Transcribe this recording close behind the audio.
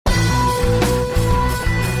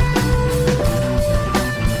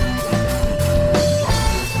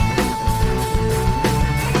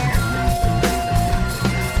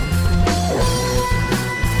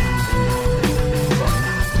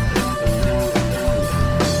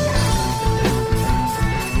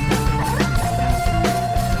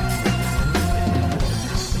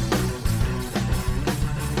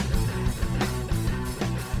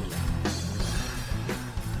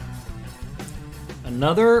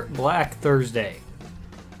Another Black Thursday.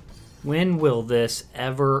 When will this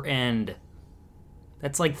ever end?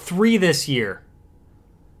 That's like 3 this year.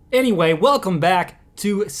 Anyway, welcome back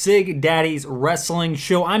to Sig Daddy's Wrestling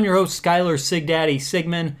Show. I'm your host, Skylar Sig Daddy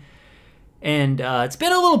Sigmund. And it's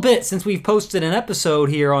been a little bit since we've posted an episode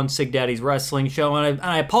here on Sig Daddy's Wrestling Show. And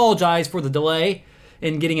I apologize for the delay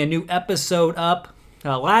in getting a new episode up.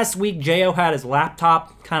 Last week, Jo had his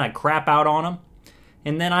laptop kind of crap out on him.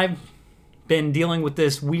 And then I've been dealing with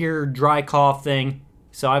this weird dry cough thing.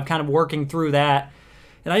 So I'm kind of working through that.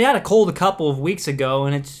 And I had a cold a couple of weeks ago,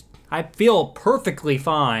 and I feel perfectly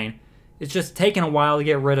fine. It's just taken a while to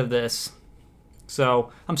get rid of this.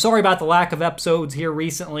 So I'm sorry about the lack of episodes here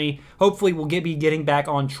recently. Hopefully we'll be getting back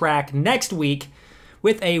on track next week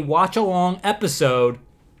with a watch-along episode.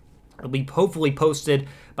 It'll be hopefully posted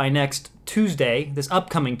by next Tuesday, this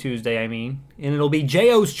upcoming Tuesday, and it'll be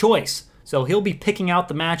Jo's choice. So he'll be picking out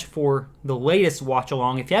the match for the latest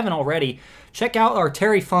watch-along. If you haven't already, check out our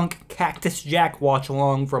Terry Funk Cactus Jack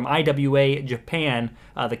watch-along from IWA Japan,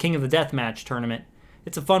 the King of the Deathmatch tournament.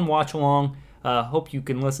 It's a fun watch-along. Hope you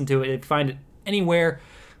can listen to it. If you find it anywhere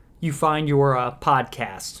you find your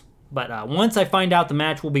podcast. But once I find out the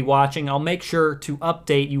match we'll be watching, I'll make sure to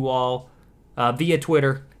update you all via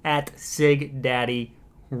Twitter at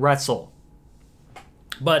SigDaddyWrestle.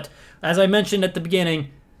 But as I mentioned at the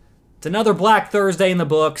beginning, it's another Black Thursday in the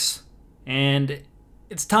books, and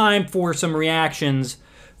it's time for some reactions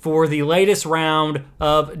for the latest round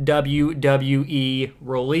of WWE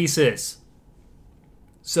releases.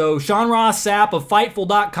 So Sean Ross Sapp of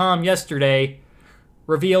Fightful.com yesterday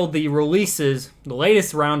revealed the latest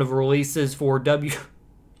round of releases for WWE.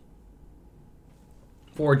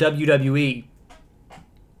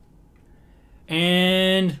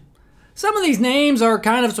 And some of these names are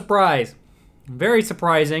kind of very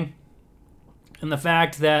surprising. And the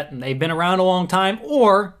fact that they've been around a long time,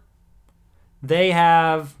 or they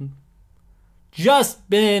have just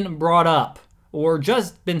been brought up, or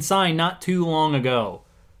just been signed not too long ago.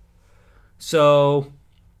 So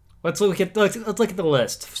let's look at the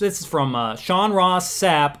list. This is from Sean Ross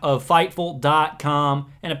Sapp of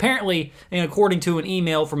Fightful.com, and apparently, and according to an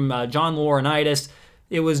email from John Laurinaitis,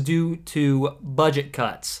 it was due to budget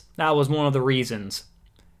cuts. That was one of the reasons,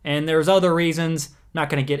 and there's other reasons. Not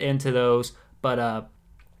going to get into those. But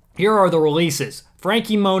here are the releases.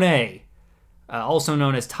 Frankie Monet, also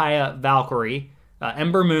known as Taya Valkyrie,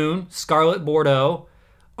 Ember Moon, Scarlett Bordeaux,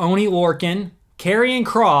 Oni Lorcan, Karrion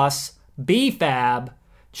Kross, B-Fab,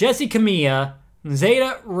 Jessi Kamea,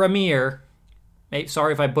 Zeta Ramir,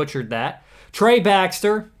 sorry if I butchered that, Trey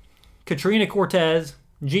Baxter, Katrina Cortez,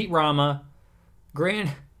 Jeet Rama,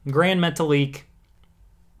 Grand Metalik,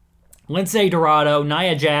 Lindsay Dorado,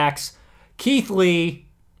 Nia Jax, Keith Lee,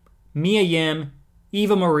 Mia Yim,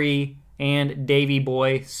 Eva Marie, and Davey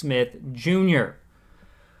Boy Smith Jr.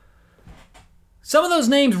 Some of those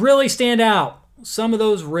names really stand out. Some of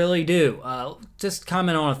those really do. Just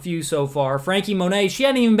comment on a few so far. Frankie Monet, she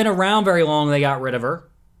hadn't even been around very long. They got rid of her.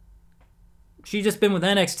 She's just been with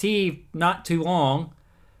NXT not too long.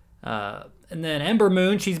 And then Ember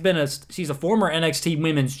Moon, she's a former NXT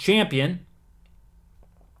Women's Champion.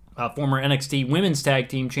 Former NXT Women's Tag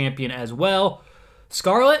Team Champion as well.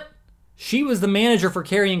 Scarlett, she was the manager for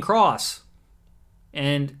Karrion Kross,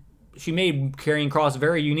 and she made Karrion Kross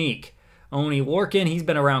very unique. Oni Lorcan, he's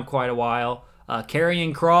been around quite a while.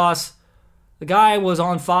 Karrion Kross, the guy was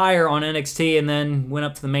on fire on NXT and then went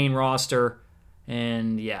up to the main roster.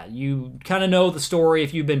 And yeah, you kind of know the story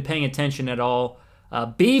if you've been paying attention at all.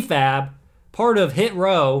 B-Fab, part of Hit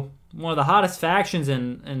Row, one of the hottest factions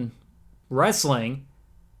in wrestling.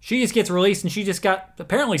 She just gets released, and she just got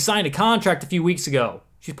apparently signed a contract a few weeks ago.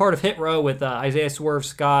 She's part of Hit Row with Isaiah Swerve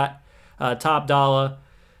Scott, Top Dollar.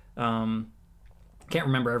 Can't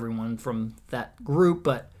remember everyone from that group,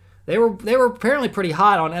 but they were apparently pretty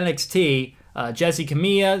hot on NXT. Jessi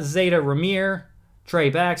Kamea, Zeta Ramir,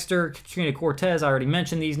 Trey Baxter, Katrina Cortez. I already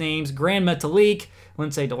mentioned these names. Grand Metalik,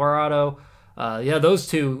 Lindsay Dorado. Those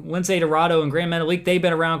two, Lindsay Dorado and Grand Metalik, they've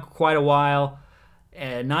been around quite a while.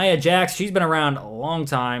 And Nia Jax, she's been around a long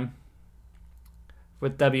time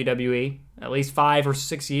with WWE, at least 5 or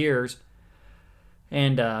 6 years.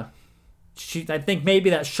 And I think maybe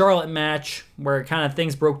that Charlotte match where kind of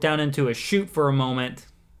things broke down into a shoot for a moment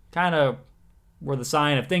kind of were the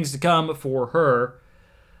sign of things to come for her.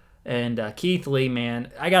 And Keith Lee, man,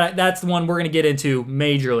 that's the one we're going to get into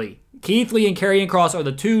majorly. Keith Lee and Karrion Kross are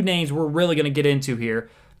the two names we're really going to get into here.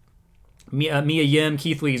 Mia Yim,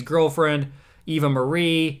 Keith Lee's girlfriend, Eva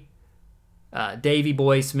Marie, Davey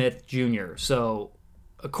Boy Smith Jr. So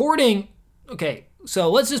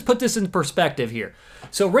let's just put this in perspective here.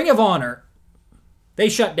 So Ring of Honor, They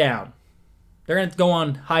shut down. They're going to go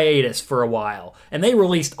on hiatus for a while. And they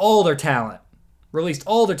released all their talent.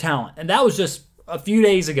 And that was just a few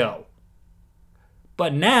days ago.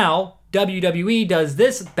 But now, WWE does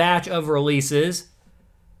this batch of releases.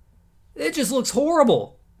 It just looks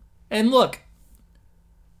horrible. And look,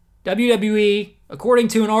 WWE, according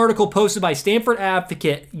to an article posted by Stanford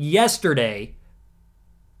Advocate yesterday,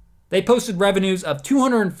 they posted revenues of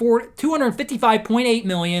 $255.8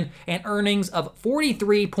 million and earnings of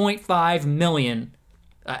 $43.5 million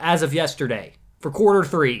as of yesterday for quarter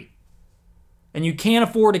 3. And you can't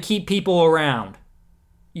afford to keep people around.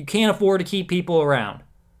 It's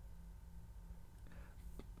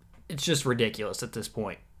just ridiculous at this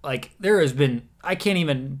point. Like, there's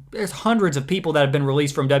hundreds of people that have been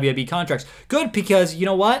released from WWE contracts. Good, because you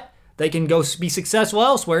know what? They can go be successful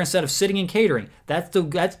elsewhere instead of sitting in catering. That's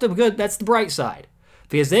the bright side.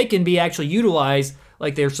 Because they can be actually utilized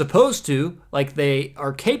like they're supposed to, like they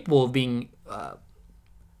are capable of being,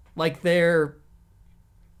 like their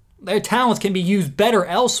talents can be used better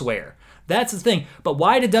elsewhere. That's the thing. But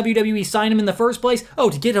why did WWE sign him in the first place? Oh,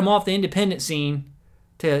 to get him off the independent scene,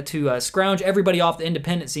 to scrounge everybody off the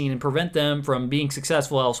independent scene and prevent them from being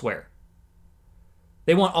successful elsewhere.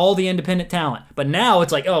 They want all the independent talent. But now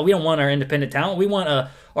it's like, oh, we don't want our independent talent. We want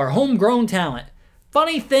our homegrown talent.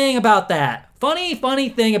 Funny thing about that.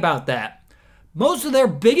 Most of their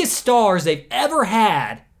biggest stars they've ever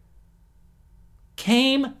had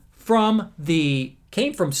came from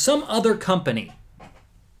some other company.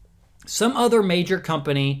 Some other major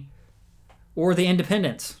company or the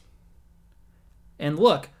independents. And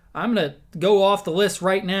look, I'm going to go off the list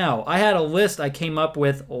right now. I had a list I came up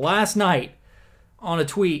with last night on a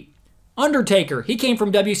tweet. Undertaker, he came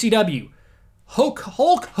from WCW. Hulk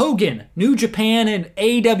Hogan, New Japan and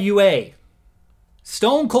AWA.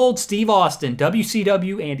 Stone Cold Steve Austin,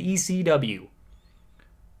 WCW and ECW.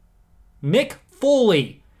 Mick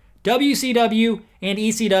Foley, WCW and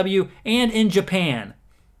ECW and in Japan.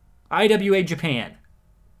 IWA Japan.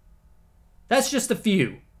 That's just a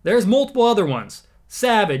few. There's multiple other ones.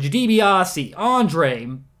 Savage, DiBiase, Andre,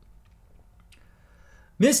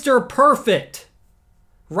 Mr. Perfect,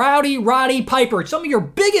 Rowdy Roddy Piper. Some of your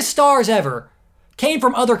biggest stars ever came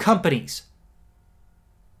from other companies.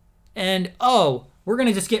 And, we're going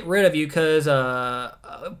to just get rid of you because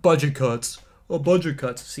budget cuts. Budget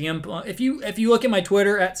cuts. CM, if you look at my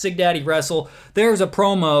Twitter at SigDaddyWrestle, there's a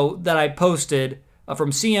promo that I posted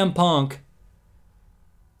from CM Punk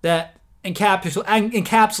that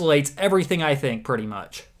encapsulates everything I think, pretty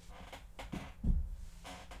much.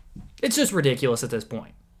 It's just ridiculous at this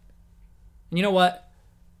point. And you know what?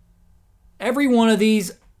 Every one of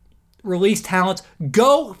these released talents,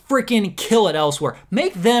 go freaking kill it elsewhere.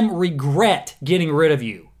 Make them regret getting rid of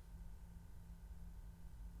you.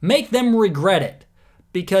 Make them regret it.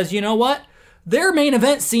 Because you know what? Their main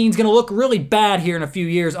event scene's going to look really bad here in a few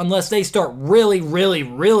years unless they start really, really,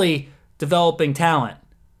 really developing talent.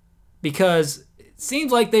 Because it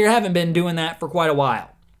seems like they haven't been doing that for quite a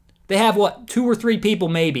while. They have, 2 or 3 people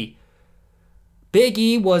maybe. Big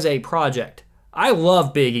E was a project. I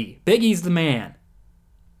love Big E. Big E's the man.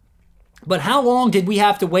 But how long did we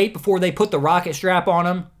have to wait before they put the rocket strap on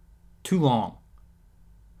him? Too long.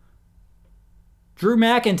 Drew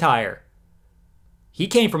McIntyre. He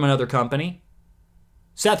came from another company.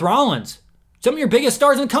 Seth Rollins. Some of your biggest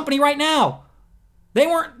stars in the company right now. They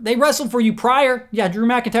wrestled for you prior. Yeah, Drew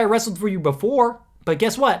McIntyre wrestled for you before. But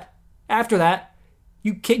guess what? After that,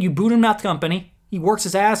 you boot him out the company. He works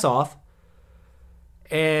his ass off.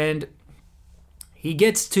 And he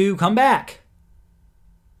gets to come back.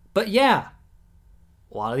 But yeah,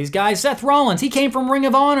 a lot of these guys, Seth Rollins, he came from Ring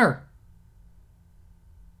of Honor.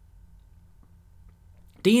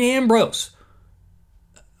 Dean Ambrose.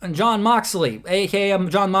 And Jon Moxley, a.k.a.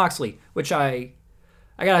 Jon Moxley, which I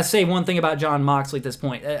gotta say one thing about Jon Moxley at this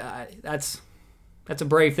point. That's a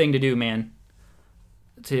brave thing to do, man.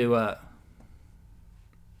 To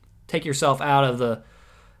take yourself out of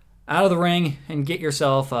the ring and get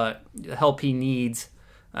yourself the help he needs,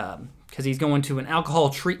 because he's going to an alcohol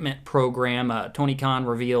treatment program. Tony Khan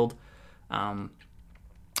revealed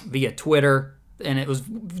via Twitter, and it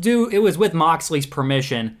was with Moxley's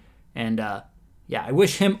permission. And yeah, I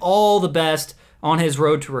wish him all the best on his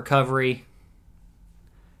road to recovery.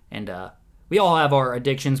 And we all have our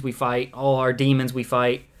addictions we fight, all our demons we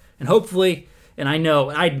fight. And hopefully, I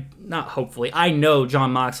know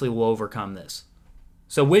Jon Moxley will overcome this.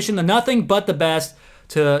 So wishing the nothing but the best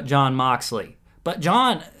to Jon Moxley. But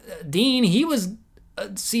Dean, he was a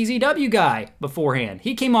CZW guy beforehand.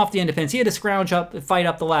 He came off the independents. He had to scrounge up and fight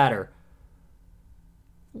up the ladder.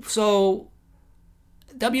 So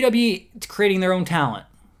WWE creating their own talent.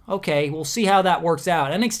 Okay, we'll see how that works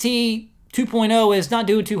out. NXT 2.0 is not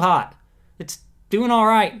doing too hot. It's doing all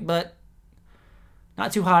right, but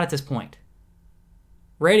not too hot at this point.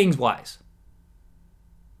 Ratings-wise.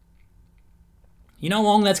 You know how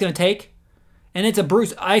long that's going to take? And it's a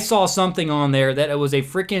Bruce. I saw something on there that it was a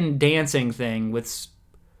freaking dancing thing with,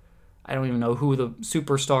 I don't even know who the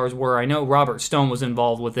superstars were. I know Robert Stone was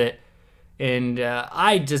involved with it. And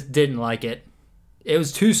I just didn't like it. It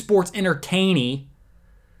was too sports entertaining.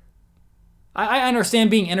 I understand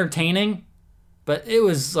being entertaining, but it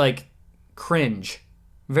was like cringe.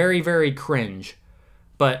 Very, very cringe.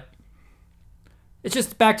 But it's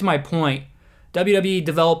just back to my point. WWE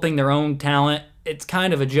developing their own talent, it's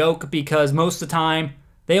kind of a joke because most of the time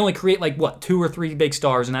they only create 2 or 3 big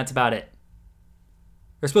stars and that's about it.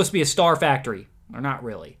 They're supposed to be a star factory. They're not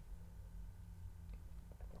really.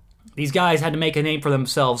 These guys had to make a name for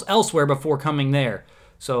themselves elsewhere before coming there.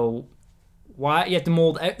 So why you have to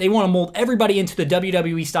mold? They want to mold everybody into the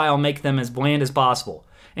WWE style and make them as bland as possible.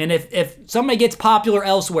 And if somebody gets popular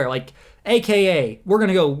elsewhere, like AKA, we're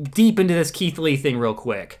gonna go deep into this Keith Lee thing real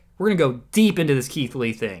quick. We're gonna go deep into this Keith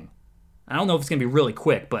Lee thing. I don't know if it's gonna be really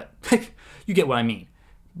quick, but you get what I mean.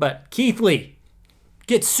 But Keith Lee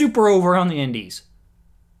gets super over on the indies.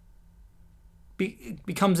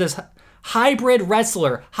 Becomes this hybrid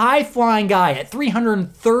wrestler, high-flying guy at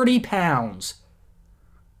 330 pounds.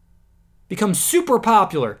 Becomes super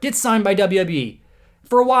popular, gets signed by WWE.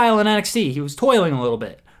 For a while in NXT, he was toiling a little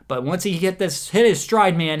bit. But once he hit his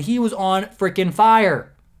stride, man, he was on freaking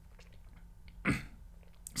fire.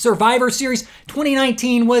 Survivor Series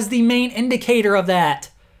 2019 was the main indicator of that.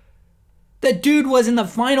 The dude was in the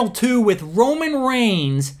final 2 with Roman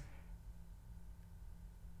Reigns.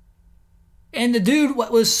 And the dude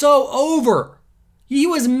was so over. He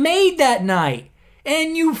was made that night.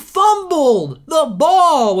 And you fumbled the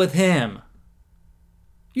ball with him.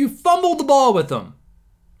 You fumbled the ball with him.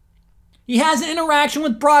 He has an interaction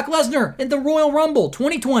with Brock Lesnar at the Royal Rumble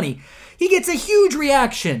 2020. He gets a huge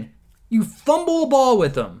reaction. You fumble the ball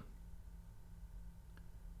with him.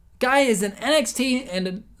 Guy is an NXT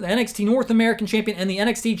and the NXT North American champion and the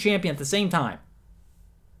NXT champion at the same time.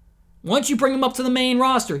 Once you bring him up to the main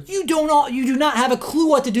roster, you do not have a clue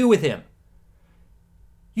what to do with him.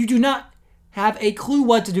 You do not have a clue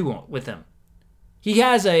what to do with him. He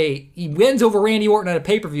wins over Randy Orton at a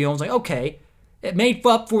pay-per-view. I was like, okay, it made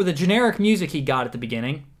up for the generic music he got at the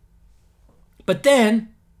beginning. But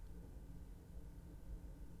then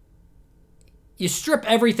you strip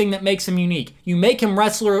everything that makes him unique. You make him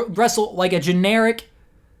wrestle like a generic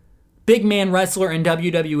big man wrestler in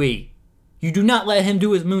WWE. You do not let him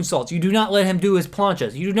do his moonsaults. You do not let him do his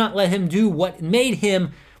planchas. You do not let him do what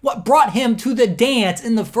brought him to the dance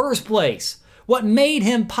in the first place. What made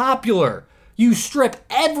him popular. You strip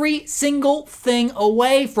every single thing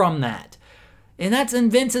away from that. And that's in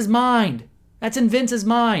Vince's mind. That's in Vince's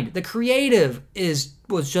mind. The creative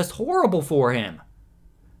was just horrible for him.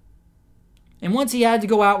 And once he had to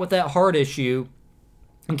go out with that heart issue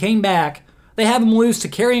and came back, they have him lose to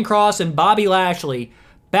Karrion Kross and Bobby Lashley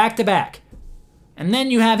back to back. And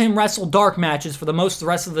then you have him wrestle dark matches for the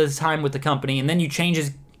rest of the time with the company, and then you change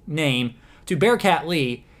his name to Bearcat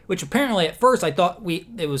Lee, which apparently at first I thought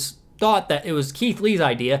it was thought that it was Keith Lee's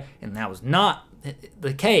idea, and that was not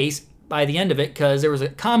the case by the end of it, because there was a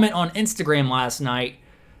comment on Instagram last night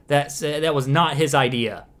that said that was not his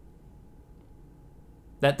idea.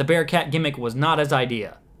 That the Bearcat gimmick was not his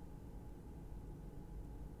idea.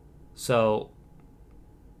 So,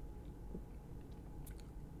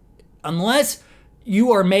 unless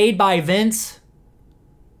you are made by Vince,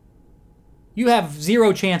 you have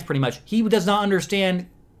zero chance pretty much. He does not understand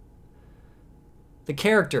the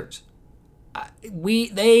characters.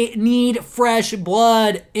 They need fresh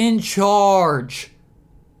blood in charge.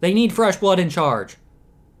 They need fresh blood in charge.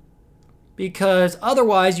 Because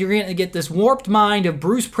otherwise you're going to get this warped mind of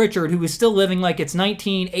Bruce Pritchard, who is still living like it's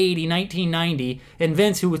 1980, 1990, and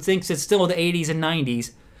Vince, who thinks it's still the 80s and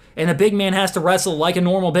 90s, and a big man has to wrestle like a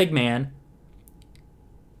normal big man.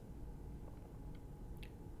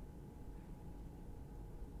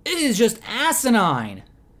 It is just asinine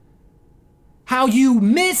how you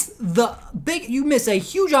miss a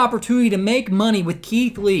huge opportunity to make money with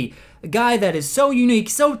Keith Lee, a guy that is so unique,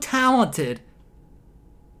 so talented,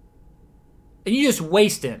 and you just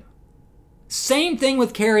waste him. Same thing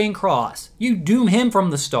with Karrion Kross. You doom him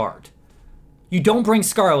from the start. You don't bring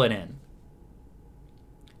Scarlett in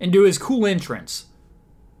and do his cool entrance.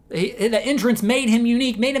 The entrance made him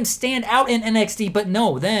unique, made him stand out in NXT, but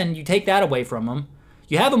no, then you take that away from him.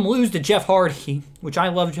 You have him lose to Jeff Hardy, which I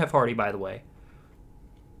love Jeff Hardy, by the way.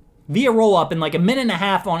 via roll-up in like a minute and a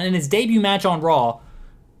half in his debut match on Raw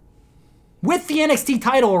with the NXT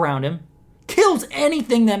title around him, kills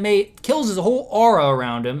kills his whole aura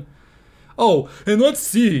around him. Oh, and let's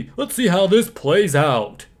see how this plays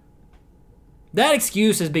out. That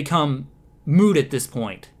excuse has become moot at this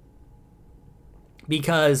point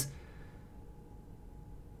because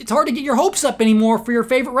it's hard to get your hopes up anymore for your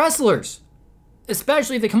favorite wrestlers,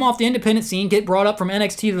 especially if they come off the independent scene, get brought up from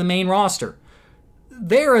NXT to the main roster.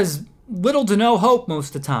 There is little to no hope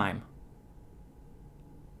most of the time.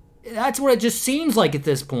 That's what it just seems like at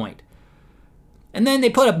this point. And then they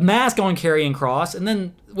put a mask on Karrion Kross, and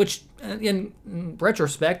then, which in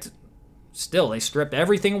retrospect, still they stripped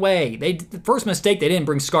everything away. The first mistake, they didn't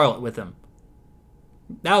bring Scarlett with them.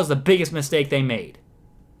 That was the biggest mistake they made.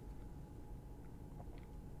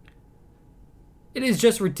 It is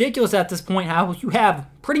just ridiculous at this point how you have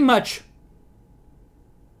pretty much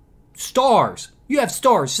stars. You have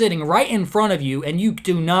stars sitting right in front of you, and you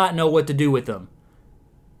do not know what to do with them.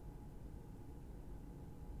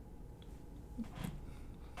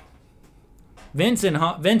 Vince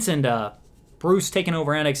and Bruce taking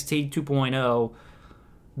over NXT 2.0,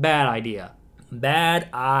 bad idea. Bad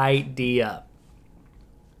idea.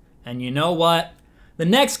 And you know what? The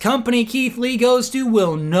next company Keith Lee goes to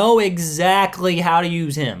will know exactly how to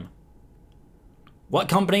use him. What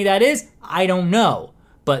company that is, I don't know.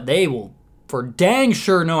 But they will for dang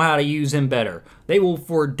sure know how to use him better. They will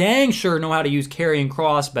for dang sure know how to use Karrion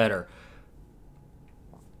Kross better.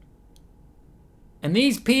 And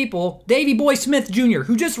these people, Davey Boy Smith Jr.,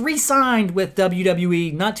 who just re-signed with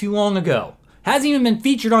WWE not too long ago, hasn't even been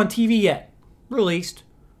featured on TV yet. Released.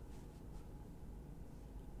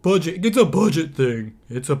 Budget. It's a budget thing.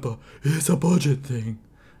 It's a budget thing.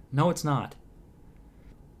 No, it's not.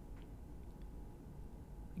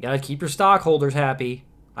 You gotta keep your stockholders happy,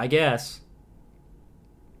 I guess.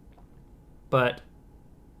 But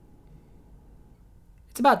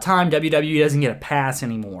it's about time WWE doesn't get a pass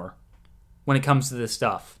anymore when it comes to this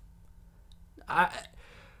stuff. I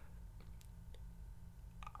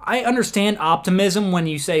understand optimism when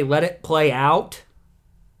you say let it play out,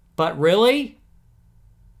 but really?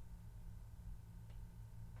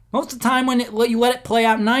 Most of the time when you let it play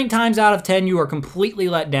out, 9 times out of 10, you are completely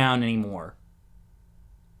let down anymore.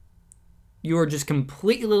 You are just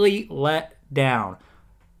completely let down.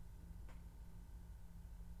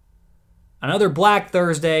 Another Black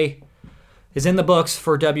Thursday is in the books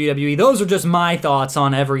for WWE. Those are just my thoughts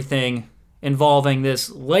on everything involving this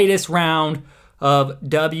latest round of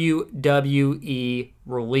WWE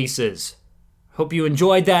releases. Hope you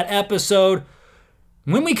enjoyed that episode.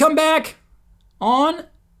 When we come back on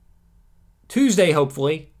Tuesday,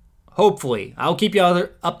 hopefully, I'll keep you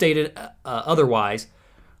updated otherwise.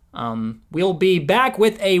 We'll be back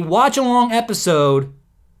with a watch-along episode.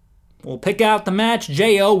 We'll pick out the match.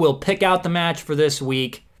 J.O. will pick out the match for this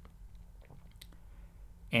week.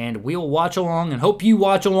 And we'll watch along and hope you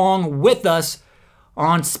watch along with us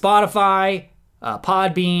on Spotify,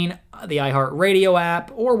 Podbean, the iHeartRadio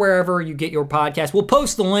app, or wherever you get your podcast. We'll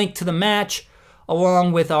post the link to the match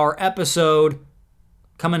along with our episode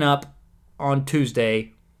coming up on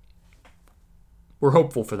Tuesday. We're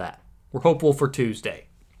hopeful for that. We're hopeful for Tuesday.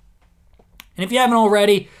 And if you haven't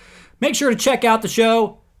already, make sure to check out the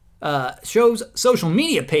show's social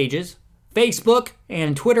media pages, Facebook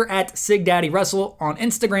and Twitter at SigDaddyWrestle, on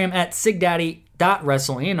Instagram at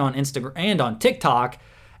SigDaddy.Wrestle, and on Instagram and on TikTok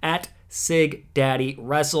at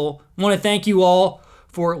SigDaddyWrestle. I want to thank you all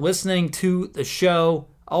for listening to the show.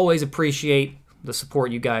 Always appreciate the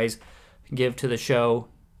support you guys give to the show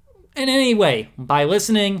in any way, by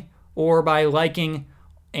listening or by liking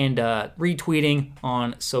and retweeting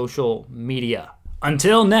on social media.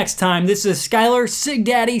 Until next time, this is Skylar Sig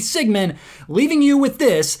Daddy Sigmund leaving you with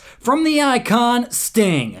this from the icon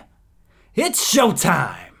Sting. It's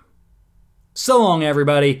showtime! So long,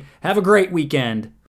 everybody. Have a great weekend.